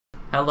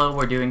Hello,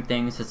 we're doing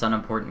things. It's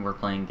unimportant. We're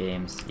playing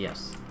games.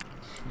 Yes.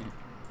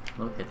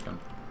 Look at them.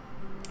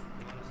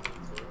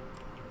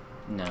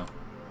 No.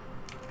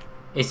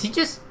 Is he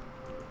just...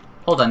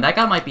 Hold on, that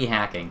guy might be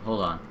hacking.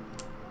 Hold on.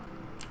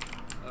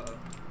 Uh-oh.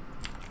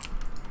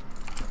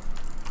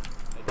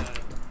 I died.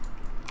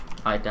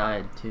 I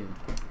died, too.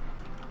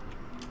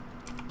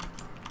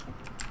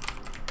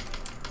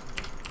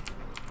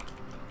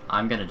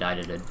 I'm gonna die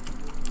today.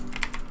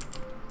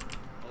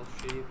 I'll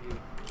shave you.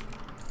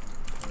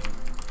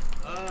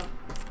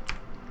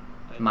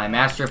 My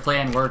master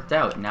plan worked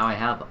out. Now I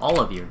have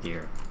all of your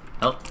gear.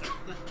 Oh.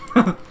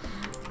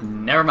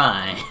 Never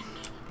mind.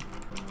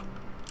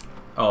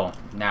 Oh,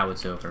 now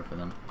it's over for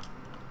them.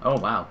 Oh,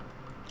 wow.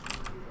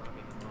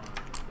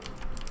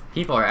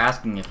 People are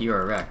asking if you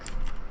are a wreck.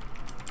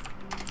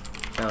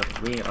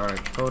 But we are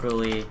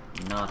totally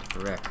not a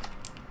wreck.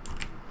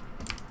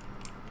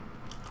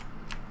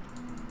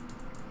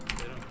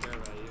 They don't care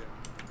about you.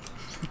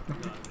 No,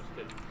 I'm just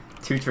kidding.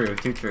 Too true,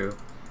 too true.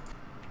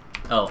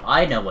 Oh,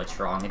 I know what's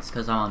wrong. It's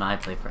because I'm on I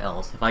play for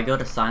L's. If I go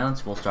to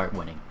silence, we'll start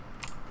winning.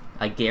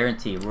 I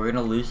guarantee we're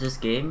gonna lose this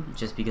game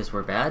just because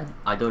we're bad.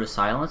 I go to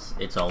silence,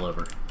 it's all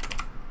over.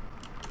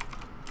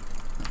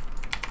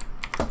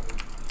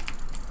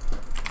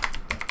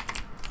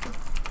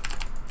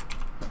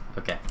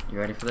 Okay, you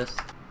ready for this?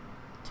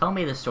 Tell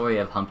me the story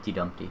of Humpty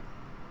Dumpty.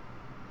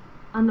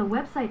 On the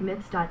website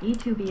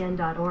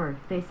myths.e2bn.org,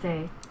 they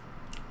say,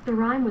 the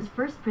rhyme was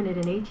first printed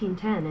in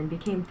 1810 and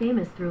became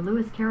famous through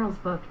Lewis Carroll's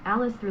book,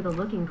 Alice Through the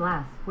Looking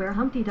Glass, where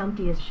Humpty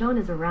Dumpty is shown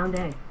as a round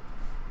egg.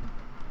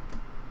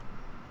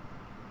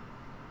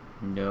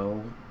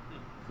 No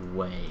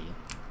way.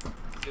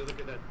 See, look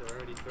at that, they're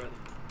already threatening.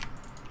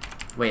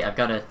 Wait, I've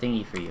got a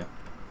thingy for you.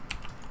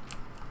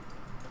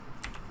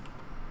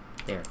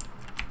 There.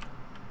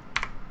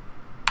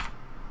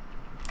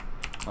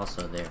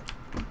 Also there.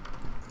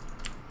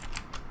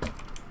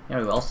 You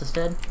know who else is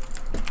dead?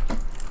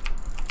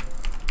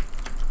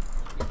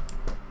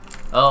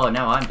 Oh,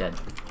 now I'm dead.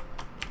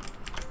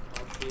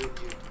 I'll shave you.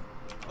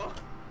 Oh!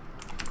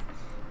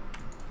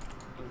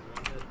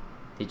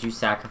 Did you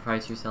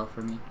sacrifice yourself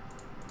for me?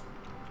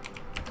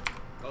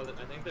 Oh, I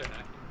think they're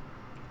hacking.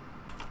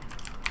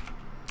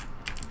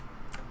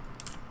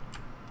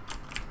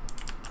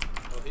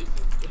 Oh, he's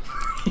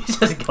just... He's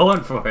just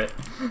going for it.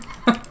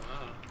 Wow.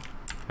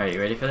 Alright, you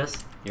ready for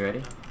this? You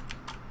ready?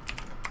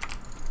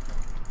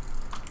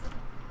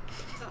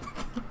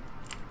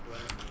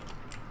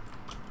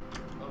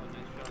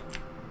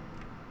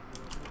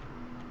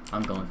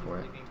 I'm going for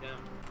it.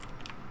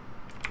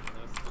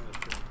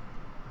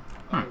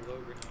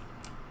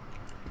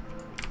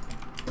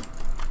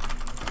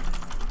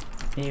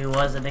 He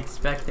wasn't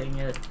expecting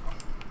it.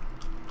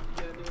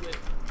 Yeah, dude, it.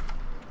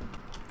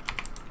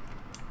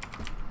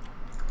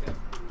 Yeah,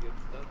 pretty good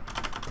stuff.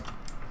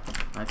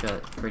 I've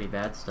got pretty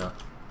bad stuff.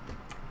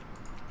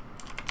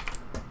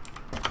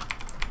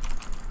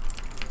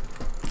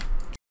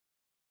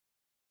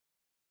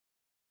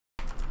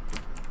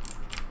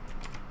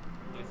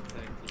 Nice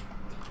tag team.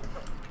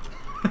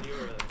 You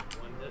were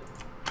one hit.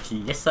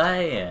 Yes, I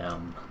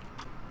am.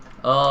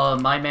 Oh,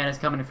 my man is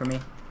coming for me.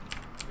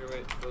 Here,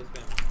 wait, go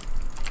spam.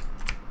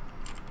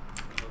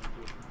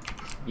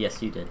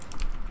 Yes, you did.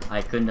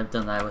 I couldn't have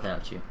done that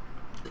without you.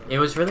 It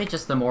was really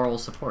just the moral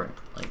support.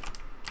 Like,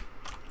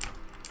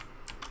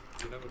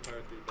 You have a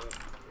power 3 buff.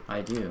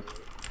 I do.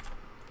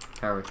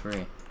 Power 3. Oh,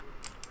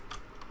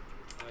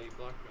 you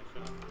blocked my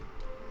shot.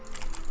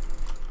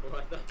 Oh,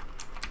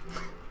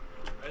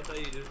 I thought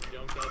you just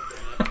jumped off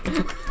the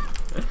map.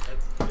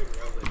 That's true.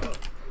 I was like, oh,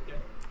 okay.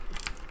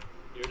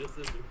 Your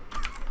decision.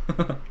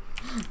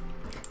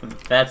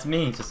 That's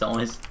me, just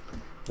always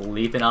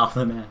leaping off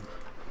the map.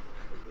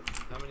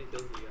 How many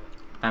kills you got?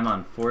 I'm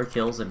on 4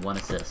 kills and 1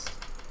 assist.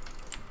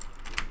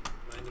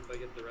 Mind if I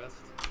get the rest?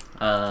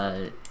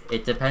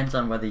 It depends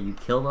on whether you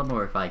kill them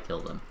or if I kill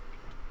them.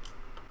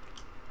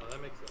 Oh, that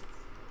makes sense.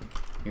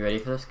 You ready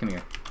for this? Come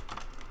here.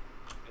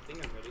 I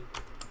think I'm ready.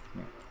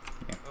 Here.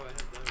 Here. Oh, I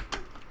have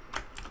diamond.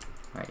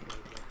 Alright.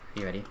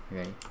 You ready? You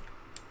ready?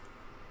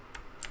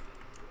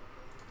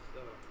 So,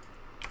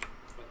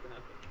 what's about to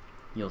happen?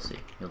 You'll see.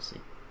 You'll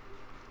see.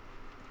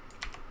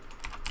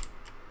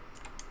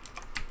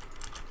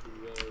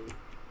 Whoa.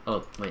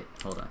 Oh, wait.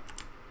 Hold on.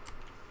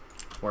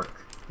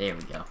 Work. There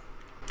we go.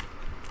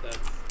 That's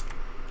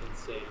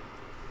insane.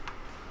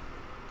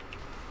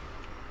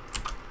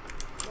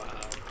 Wow. I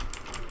don't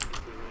think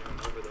there's anyone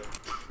over there.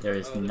 There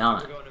is Oh, there's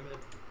not. people going to mid.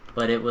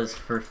 But it was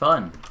for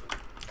fun. Go.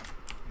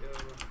 And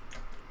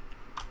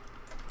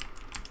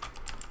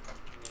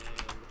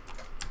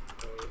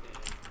go in.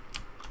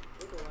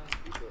 Who are the last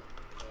people?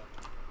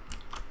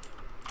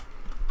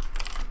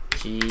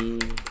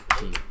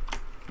 GG.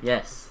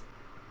 Yes.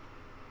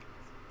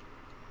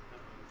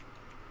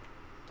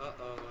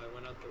 Uh-oh, I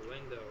went out the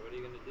window. What are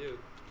you gonna do? You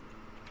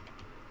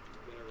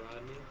gonna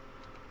rod me?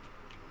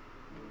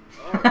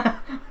 Oh!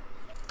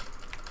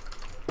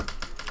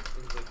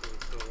 Seems like it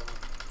was so long.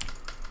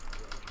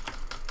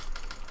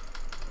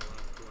 The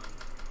last one.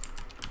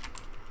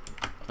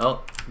 Oh,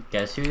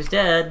 guess who's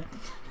dead?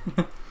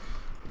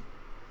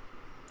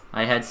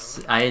 I had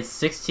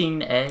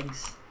 16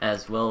 eggs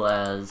as well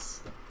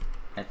as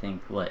I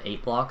think what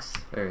 8 blocks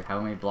or how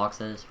many blocks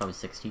that is? Probably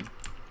 16.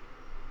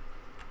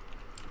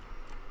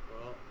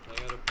 Well, I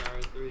got a power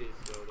of 3,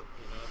 so you know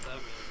what that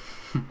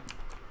means.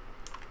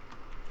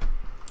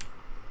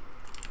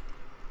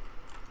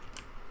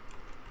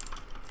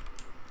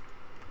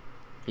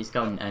 He's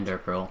got an ender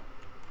pearl.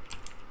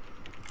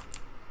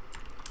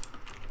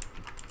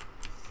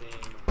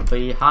 Same.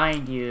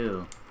 Behind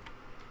you.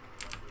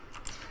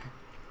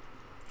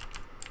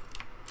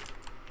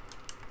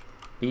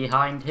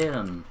 Behind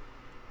him.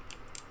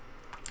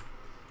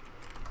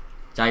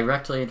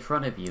 Directly in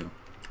front of you.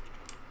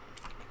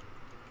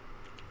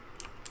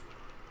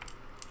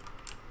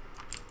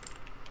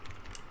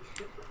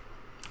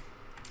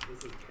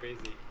 This is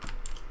crazy.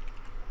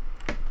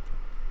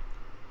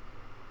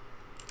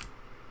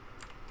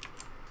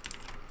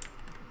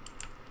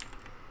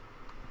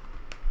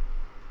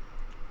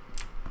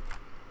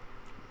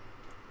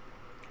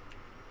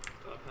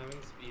 Stop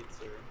having speed,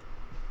 sir.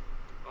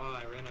 Oh,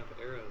 I ran out of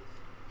arrows.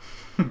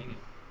 Dang it.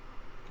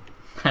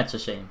 That's a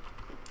shame.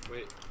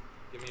 Wait,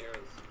 give me arrows.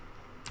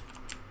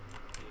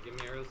 Can you give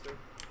me arrows, sir?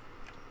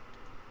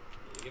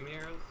 Can you give me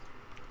arrows?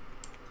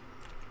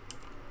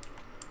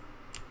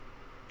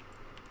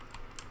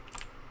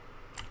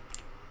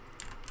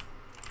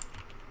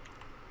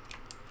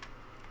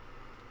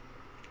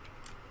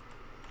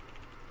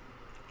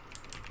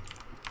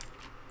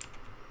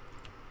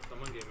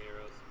 Someone gave me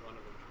arrows. One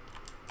of them.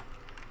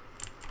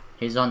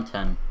 He's on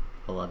 10,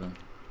 11.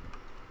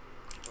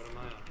 What am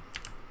I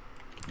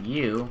on?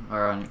 You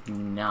are on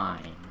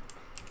 9.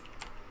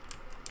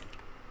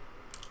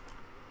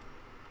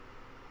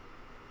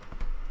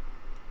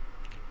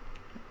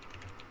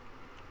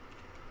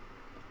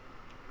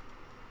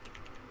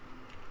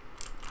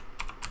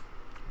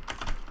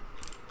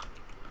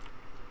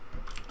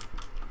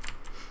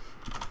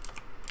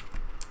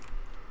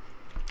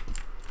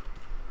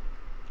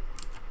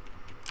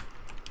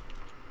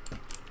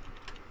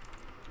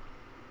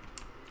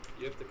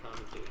 You have to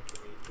commentate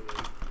for me to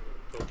like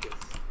focus.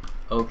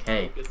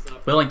 Okay. Focus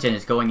up. Willington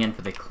is going in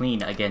for the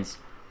clean against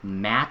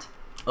Matt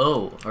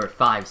O, or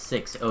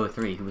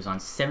 5603, who was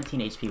on 17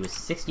 HP with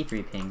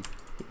 63 ping.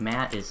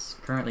 Matt is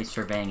currently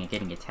surveying and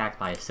getting attacked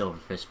by a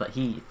silverfish, but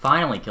he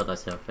finally killed that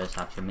silverfish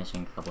after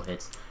missing a couple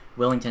hits.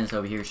 Willington is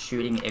over here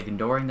shooting,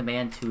 ignoring the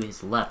man to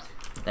his left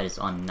that is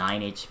on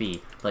 9 HP,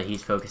 but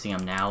he's focusing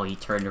him now. He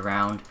turned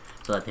around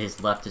so that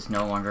his left is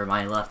no longer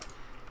my left.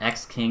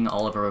 X-King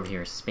Oliver over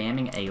here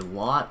spamming a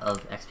lot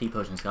of XP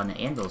potions, got an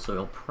anvil, so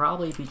he'll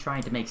probably be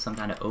trying to make some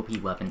kind of OP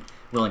weapon.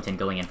 Willington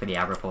going in for the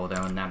aggro pole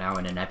though, and now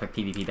in an epic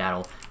PvP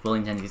battle.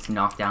 Willington gets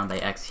knocked down by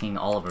X-King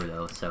Oliver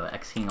though, so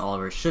X-King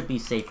Oliver should be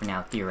safe for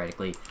now,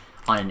 theoretically,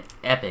 on an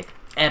epic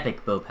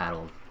bow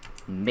battle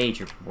of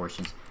major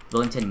proportions.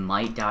 Willington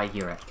might die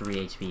here at 3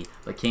 HP,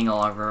 but King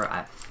Oliver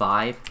at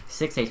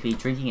 6 HP,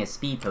 drinking a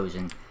speed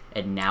potion,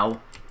 and now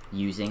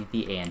using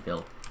the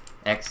anvil.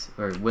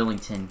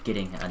 Willington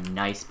getting a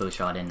nice bow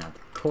shot in at the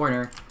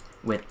corner,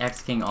 with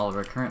X-King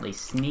Oliver currently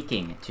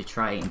sneaking to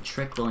try and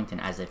trick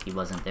Willington as if he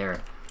wasn't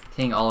there.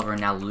 King Oliver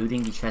now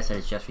looting the chest that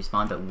has just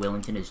respawned, but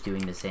Willington is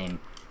doing the same.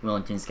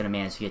 Willington's going to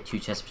manage to get 2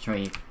 chests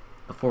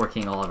before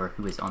King Oliver,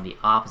 who is on the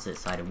opposite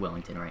side of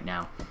Willington right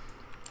now.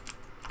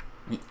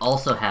 We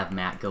also have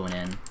Matt going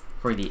in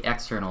for the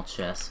external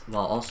chest,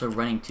 while also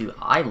running to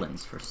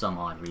islands for some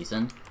odd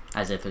reason,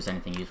 as if there's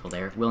anything useful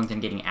there.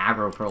 Willington getting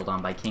aggro pearled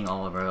on by King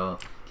Oliver.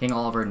 King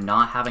Oliver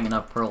not having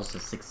enough pearls to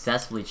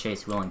successfully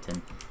chase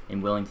Willington,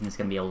 and Willington is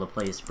going to be able to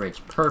play this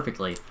bridge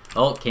perfectly.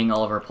 Oh, King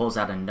Oliver pulls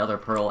out another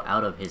pearl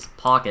out of his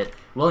pocket.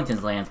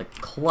 Willington lands a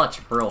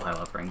clutch pearl,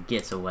 however, and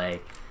gets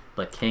away.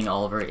 But King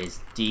Oliver is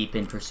deep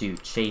in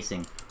pursuit,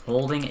 chasing,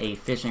 holding a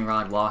fishing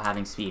rod while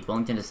having speed.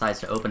 Willington decides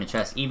to open a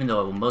chest, even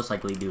though it will most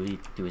likely do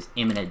his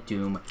imminent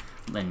doom.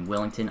 And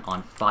Willington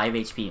on 5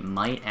 HP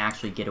might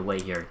actually get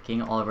away here.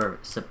 King Oliver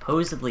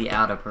supposedly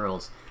out of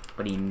pearls,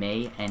 but he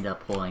may end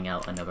up pulling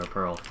out another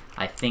pearl.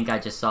 I think I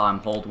just saw him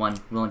hold one.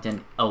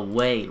 Willington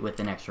away with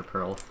an extra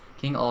pearl.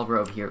 King Oliver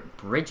over here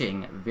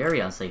bridging very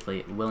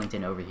unsafely.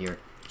 Willington over here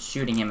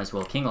shooting him as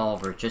well. King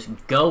Oliver just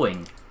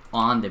going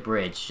on the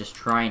bridge, just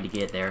trying to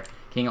get there.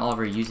 King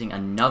Oliver using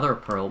another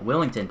pearl.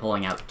 Willington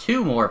pulling out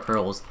 2 more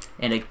pearls,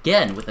 and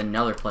again with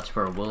another clutch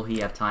pearl. Will he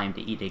have time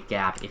to eat a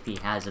gap if he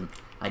has him?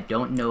 I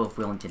don't know if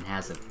Willington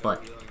has it,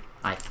 but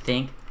I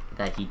think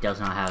that he does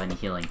not have any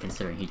healing,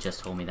 considering he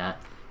just told me that.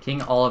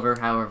 King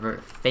Oliver, however,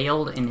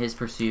 failed in his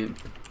pursuit,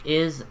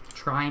 is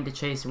trying to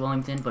chase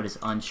Willington, but is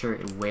unsure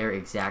where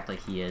exactly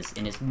he is,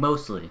 and is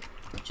mostly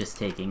just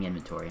taking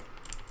inventory.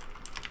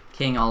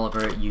 King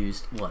Oliver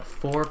used, what,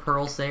 4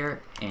 pearls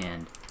there,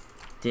 and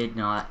did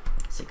not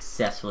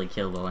successfully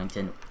kill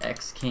Willington.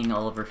 Ex-King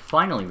Oliver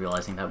finally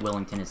realizing that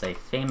Willington is a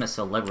famous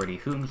celebrity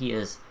whom he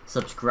is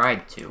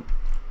subscribed to,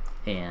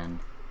 and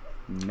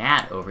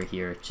Matt over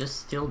here just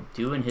still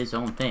doing his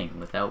own thing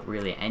without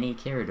really any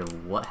care to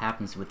what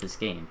happens with this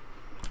game.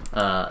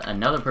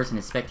 Another person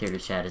in spectator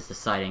chat is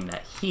deciding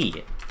that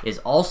he is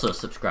also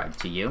subscribed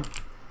to you,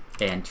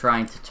 and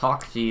trying to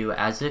talk to you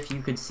as if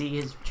you could see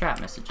his chat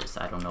messages.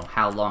 I don't know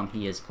how long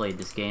he has played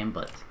this game,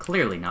 but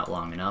clearly not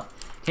long enough.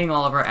 King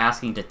Oliver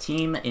asking to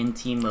team in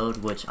team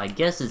mode, which I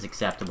guess is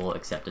acceptable,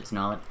 except it's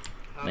not.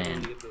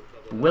 Man,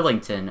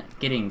 Willington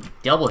getting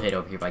double hit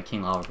over here by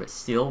King Oliver, but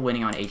still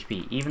winning on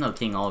HP, even though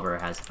King Oliver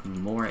has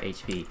more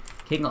HP.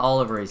 King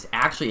Oliver is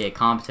actually a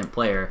competent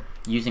player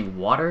using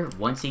water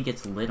once he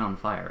gets lit on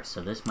fire, so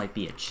this might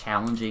be a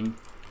challenging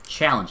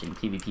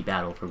PvP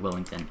battle for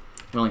Willington.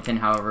 Willington,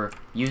 however,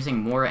 using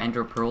more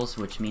Ender Pearls,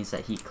 which means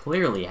that he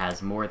clearly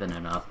has more than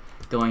enough.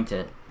 Going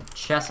to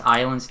Chess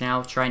Islands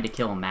now, trying to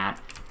kill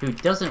Matt, who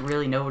doesn't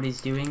really know what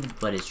he's doing,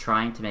 but is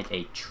trying to make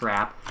a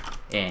trap.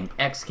 And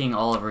King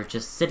Oliver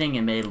just sitting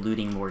in mid,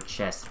 looting more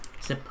chests.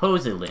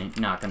 Supposedly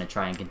not going to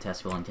try and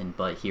contest Willington,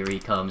 but here he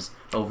comes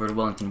over to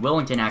Willington.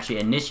 Willington actually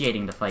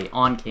initiating the fight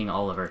on King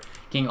Oliver.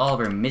 King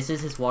Oliver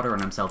misses his water on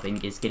himself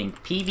and is getting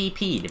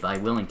PvP'd by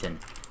Willington.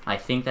 I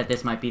think that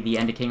this might be the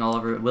end of King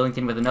Oliver.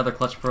 Willington with another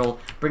clutch pearl,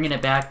 bringing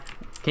it back.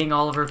 King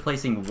Oliver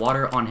placing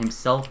water on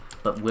himself,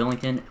 but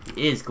Willington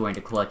is going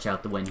to clutch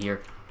out the win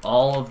here.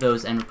 All of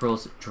those Ender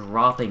Pearls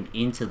dropping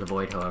into the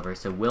void, however,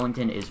 so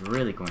Willington is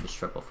really going to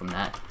struggle from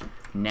that.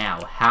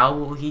 Now, how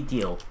will he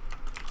deal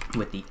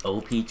with the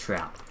OP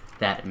trap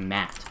that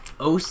Matt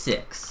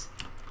 06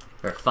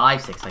 or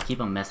 5-6, I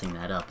keep on messing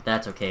that up, but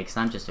that's okay because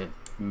I'm just a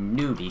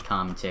newbie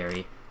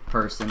commentary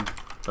person.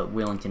 But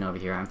Willington over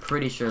here, I'm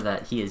pretty sure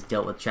that he has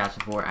dealt with traps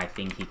before. I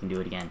think he can do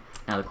it again.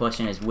 Now the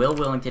question is, will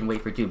Willington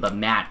wait for 2? But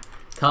Matt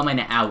coming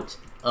out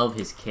of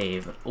his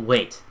cave.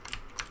 Wait,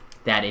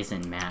 that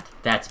isn't Matt.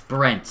 That's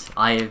Brent.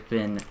 I have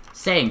been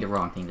saying the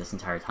wrong thing this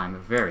entire time.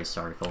 I'm very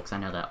sorry, folks. I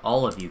know that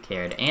all of you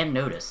cared and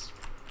noticed.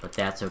 But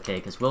that's okay,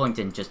 because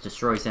Willington just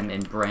destroys him,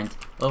 and Brent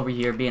over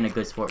here being a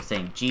good sport,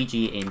 saying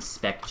GG in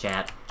spec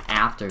chat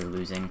after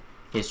losing.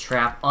 His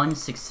trap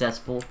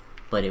unsuccessful,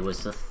 but it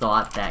was the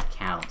thought that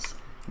counts.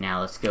 Now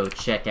let's go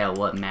check out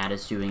what Matt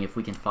is doing, if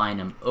we can find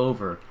him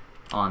over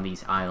on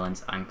these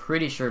islands. I'm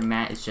pretty sure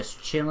Matt is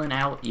just chilling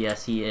out.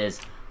 Yes, he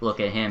is. Look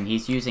at him.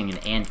 He's using an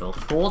anvil.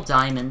 Full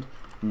diamond.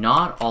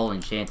 Not all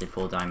enchanted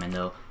full diamond,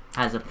 though.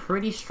 Has a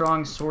pretty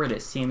strong sword,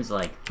 it seems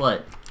like.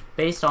 But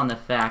based on the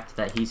fact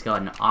that he's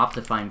got an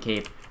Optifine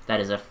cape that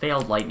is a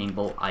failed lightning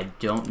bolt, I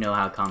don't know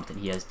how competent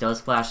he is.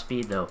 Does flash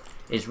speed, though.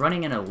 Is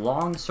running in a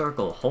long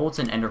circle. Holds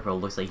an Ender Pearl.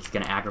 Looks like he's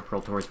going to aggro pearl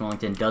towards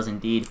Willington. Does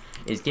indeed.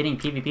 Is getting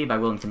PvP by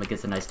Willington, but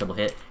gets a nice double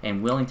hit.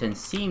 And Willington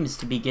seems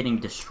to be getting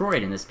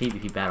destroyed in this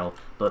PvP battle.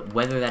 But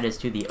whether that is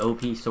to the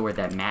OP sword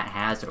that Matt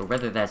has, or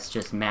whether that's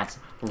just Matt's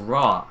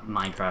raw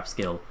Minecraft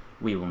skill,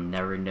 we will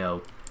never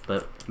know.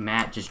 But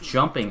Matt just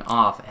jumping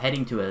off,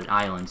 heading to an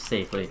island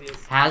safely,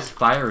 has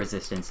fire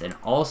resistance, and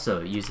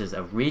also uses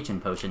a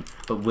regen potion.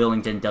 But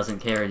Willington doesn't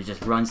care. He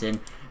just runs in.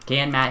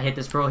 Can Matt hit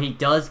this pearl? He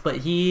does, but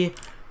he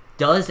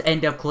does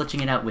end up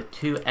clutching it out with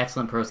 2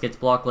 excellent pearls, gets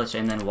block glitch,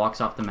 and then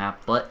walks off the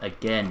map. But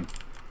again,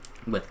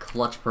 with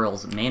clutch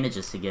pearls,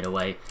 manages to get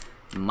away.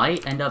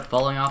 Might end up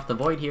falling off the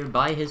void here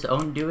by his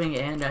own doing,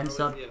 and ends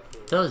up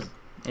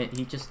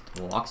he just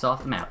walks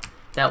off the map.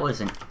 That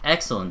was an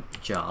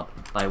excellent job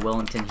by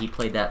Willington. He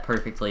played that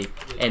perfectly.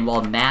 And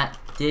while Matt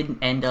did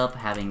end up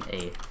having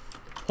a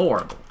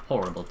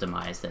horrible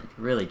demise that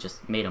really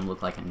just made him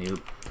look like a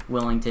noob,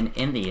 Willington,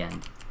 in the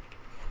end,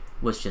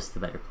 was just the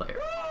better player.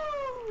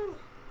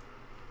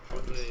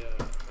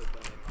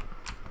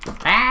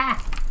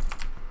 Ah!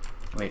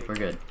 Wait, we're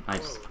good. I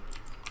just...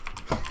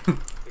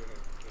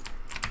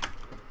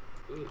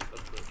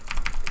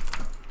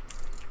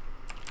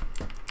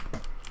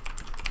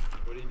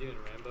 What are you doing,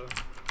 Rambo?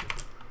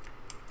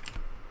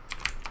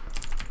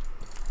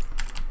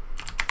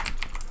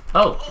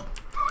 Oh!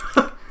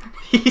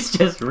 He's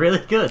just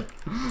really good.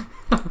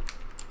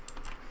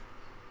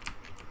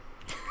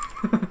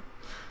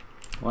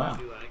 Wow.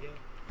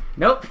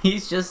 Nope,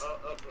 he's just...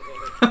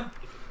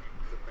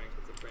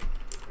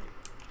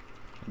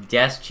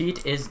 Dash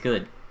cheat is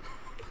good.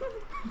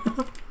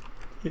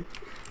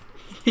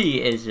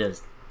 He is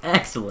just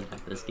excellent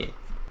at this game.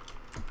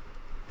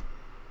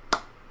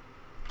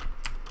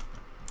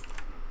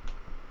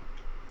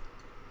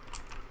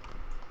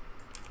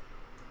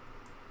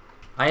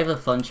 I have a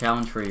fun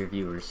challenge for your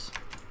viewers.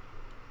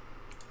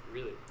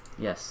 Really?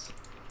 Yes.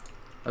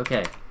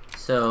 Okay,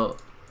 so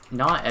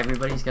not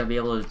everybody's gonna be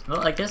able to...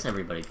 Well, I guess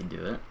everybody can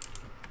do it.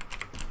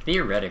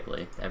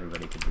 Theoretically,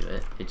 everybody could do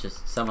it. It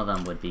just, some of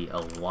them would be a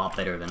lot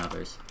better than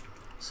others.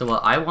 So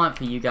what I want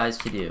for you guys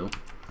to do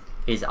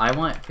is I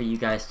want for you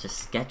guys to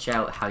sketch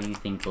out how you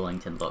think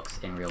Willington looks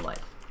in real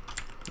life.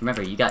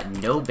 Remember, you got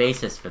no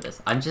basis for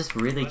this. I'm just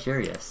really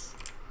curious.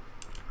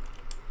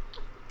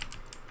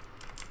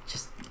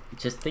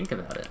 Just think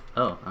about it.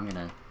 Oh, I'm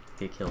gonna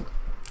get killed.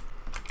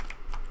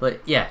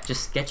 But yeah,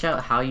 just sketch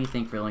out how you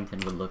think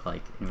Willington would look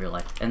like in real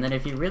life. And then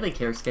if you really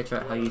care, sketch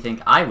out how you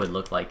think I would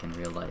look like in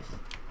real life.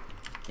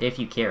 If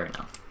you care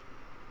enough.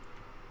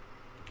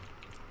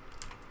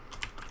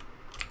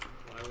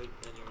 Why would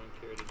anyone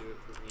care to do it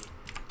for me?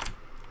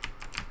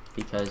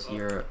 Because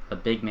you're a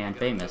big man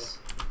famous.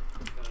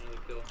 Got another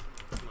kill.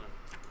 Come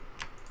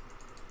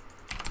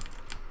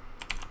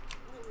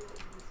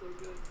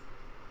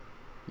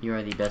You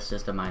are the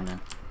bestest of mine,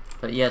 then.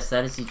 But yes,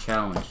 that is the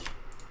challenge.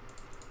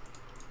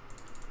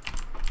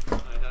 I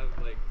have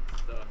like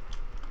stuff.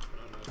 I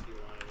don't know if you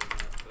want it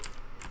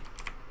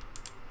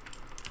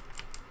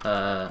or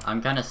not, but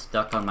I'm kind of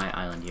stuck on my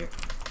island here.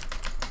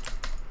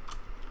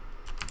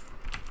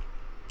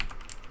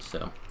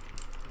 So.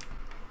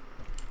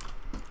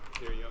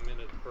 here, you want me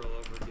to pearl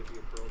over, give you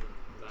a pearl to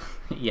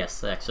that?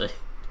 Yes, actually.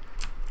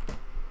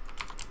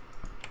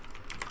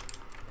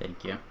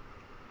 Thank you.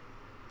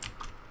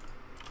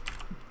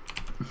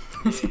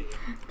 Yeah.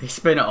 They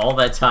spent all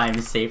that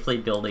time safely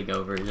building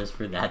over just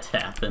for that to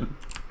happen.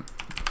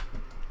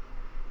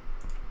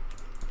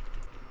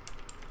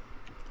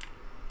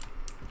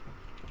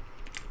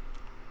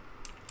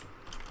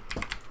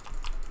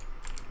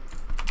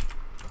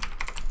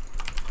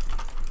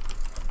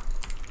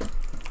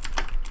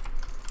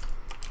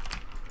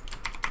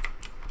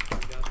 I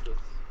got this.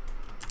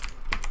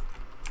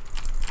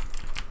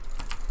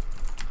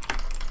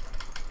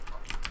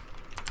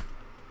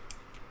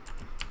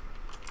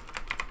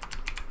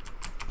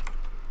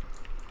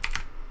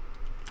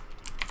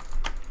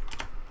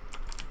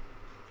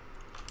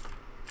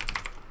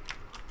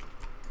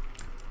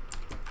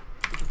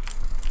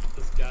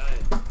 This guy.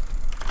 He's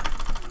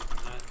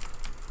not.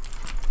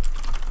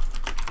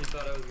 He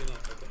thought I was gonna.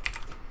 Okay.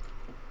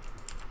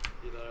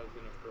 He thought I was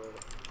gonna throw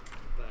it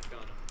back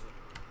on him.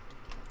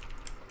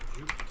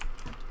 Zoop.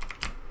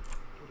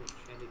 What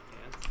enchanted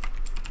pants?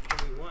 Oh,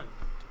 we won.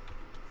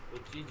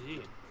 Well, GG.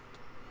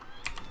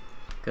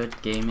 Good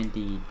game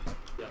indeed.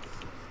 Yes.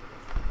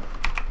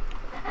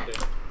 Okay.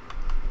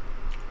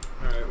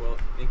 Alright, well,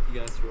 thank you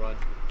guys for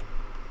watching.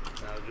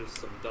 Now, just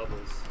some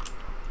doubles.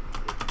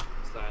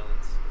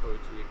 Silence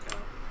OG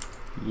account.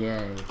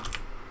 Yay.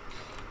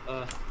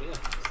 But yeah,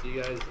 see you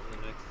guys in the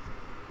next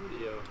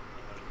video.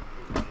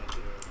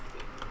 Honestly,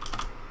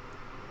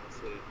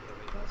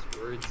 any last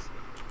words?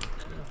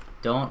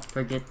 Don't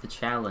forget the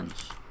challenge.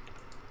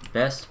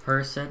 Best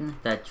person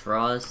that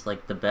draws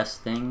like the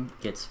best thing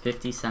gets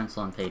 50 cents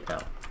on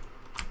PayPal.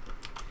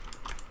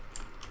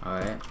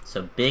 Alright,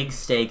 so big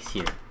stakes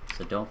here,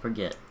 so don't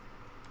forget.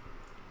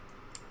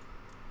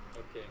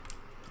 Okay.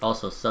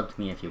 Also, sub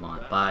to me if you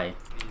want. Bye.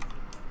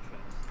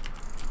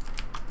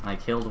 I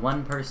killed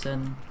one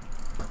person.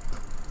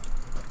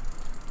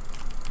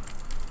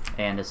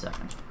 And a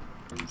second.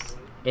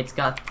 It's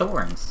got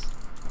thorns.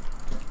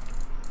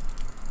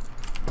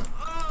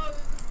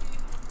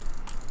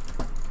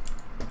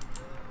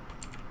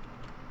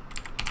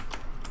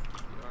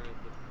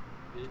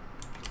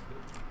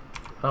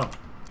 Oh,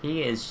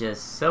 he is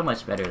just so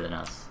much better than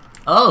us.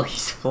 Oh,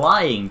 he's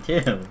flying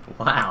too.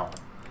 Wow.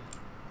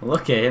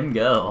 Look at him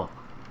go.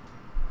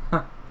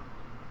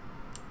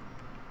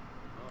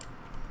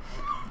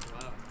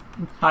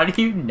 How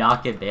do you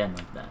knock it down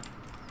like that?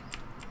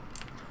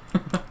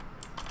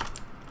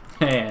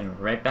 And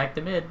right back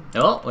to mid.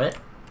 Oh, wait.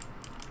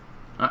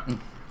 Oh, it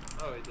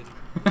didn't.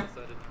 I guess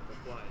I didn't have to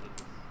fly. It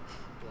just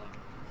blocked.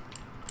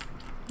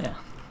 Yeah.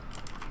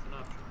 It's an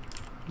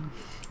option.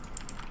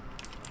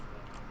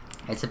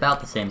 It's about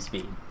the same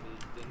speed. It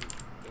didn't.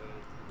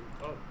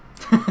 Oh.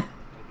 I just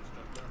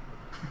jumped up.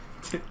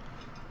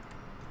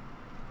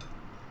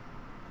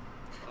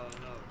 Oh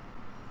no.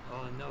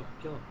 Oh no.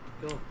 Kill him.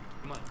 Kill him.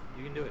 Come on.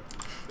 You can do it.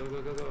 Go,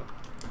 go, go, go.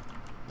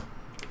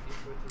 If he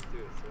switches to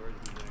a sword,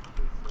 he's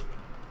actually so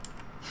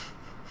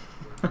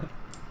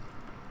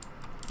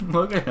good.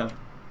 Look at him.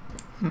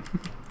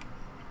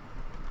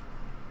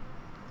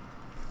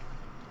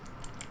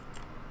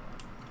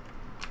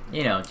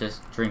 You know,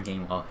 just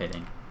drinking while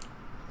hitting.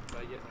 If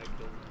I get my kills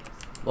in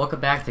this.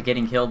 Welcome back to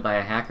getting killed by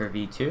a hacker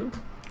v2.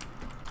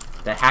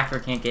 The hacker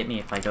can't get me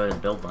if I go to the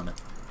build limit.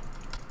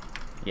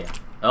 Yeah.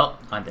 Oh,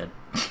 I'm dead.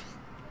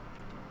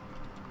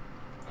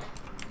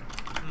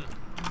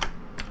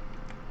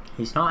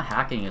 He's not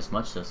hacking as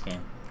much this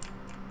game.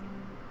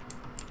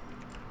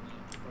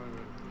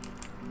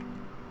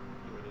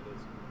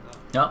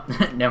 Nope,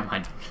 never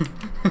mind.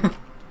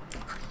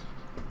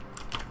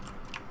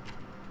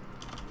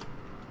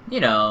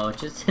 You know,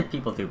 just hit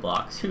people through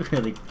blocks.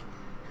 Who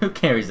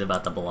cares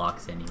about the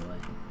blocks anyway?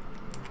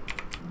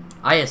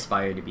 I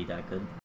aspire to be that good.